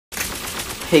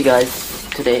Hey guys,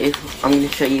 today I'm going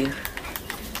to show you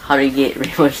how to get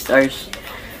rainbow stars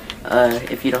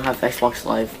if you don't have Xbox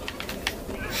Live.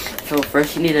 So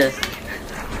first you need to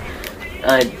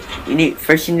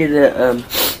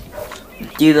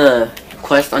do the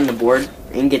quest on the board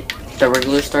and get the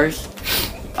regular stars.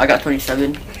 I got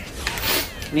 27.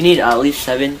 You need at least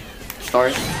 7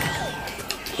 stars.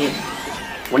 Okay.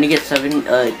 When you get 7,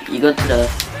 you go to the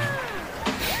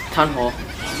town hall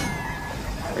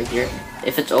right here.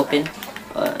 If it's open,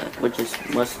 which is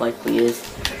most likely is,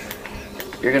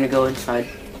 you're gonna go inside.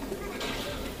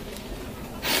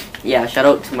 Yeah, shout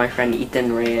out to my friend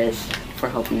Ethan Reyes for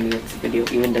helping me with this video,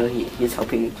 even though he's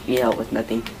helping me out with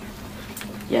nothing.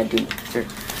 Yeah, dude, sure.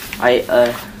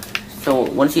 So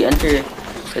once you enter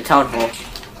the town hall,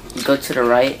 you go to the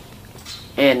right,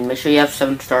 and make sure you have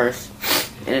 7 stars.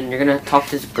 And then you're gonna talk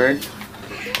to this bird,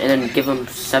 and then give him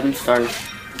 7 stars.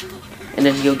 And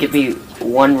then he'll give me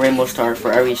 1 rainbow star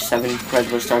for every 7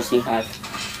 regular stars you have.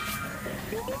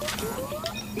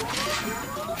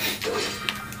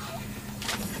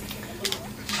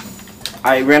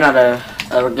 I ran out of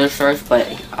regular stars, but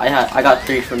I got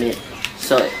 3 from it.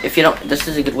 So if you don't, this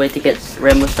is a good way to get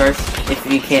rainbow stars if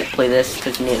you can't play this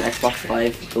because you need an Xbox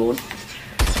Live Gold.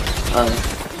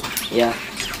 Yeah.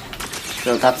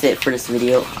 So that's it for this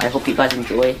video. I hope you guys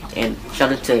enjoy, and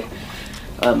shout out to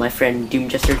my friend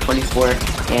Doomjester24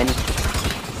 and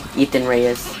Ethan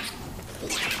Reyes.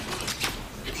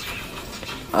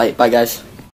 Alright, bye guys.